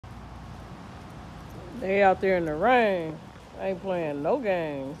They out there in the rain. Ain't playing no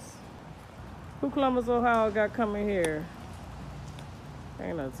games. Who Columbus, Ohio got coming here?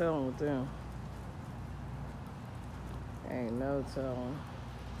 Ain't no telling with them. Ain't no telling.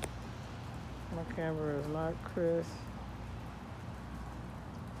 My camera is not crisp.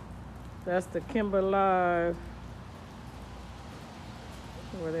 That's the Kimber Live,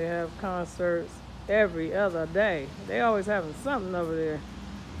 where they have concerts every other day. They always having something over there.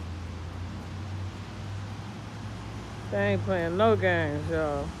 They ain't playing no games,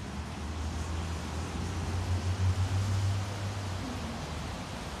 y'all.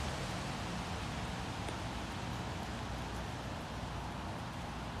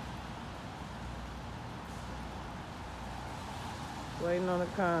 Waiting on the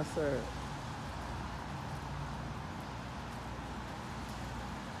concert.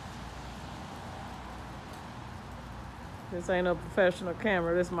 This ain't no professional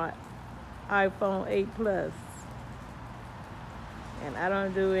camera. This is my iPhone 8 Plus. And I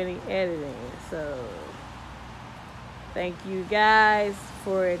don't do any editing. So thank you guys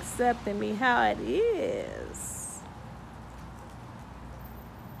for accepting me how it is.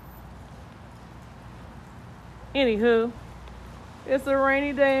 Anywho, it's a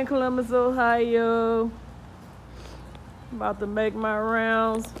rainy day in Columbus, Ohio. I'm about to make my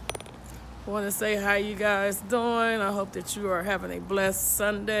rounds. I want to say how you guys doing. I hope that you are having a blessed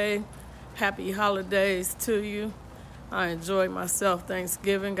Sunday. Happy holidays to you. I enjoyed myself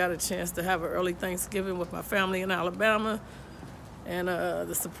Thanksgiving. Got a chance to have an early Thanksgiving with my family in Alabama. And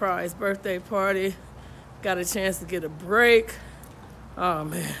the surprise birthday party. Got a chance to get a break. Oh,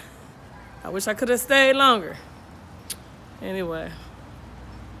 man. I wish I could have stayed longer. Anyway,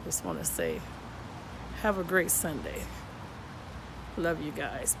 just want to say, have a great Sunday. Love you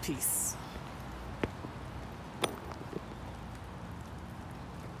guys. Peace.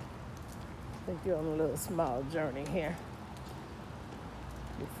 I think you're on a little small journey here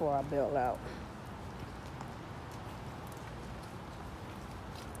before I bail out.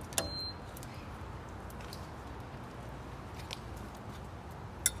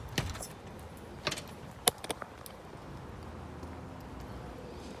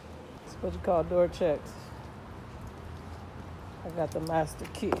 It's what you call door checks. I got the master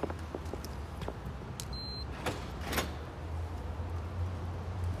key.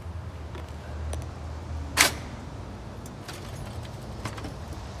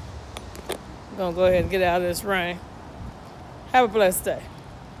 I'm gonna go ahead and get out of this rain. Have a blessed day.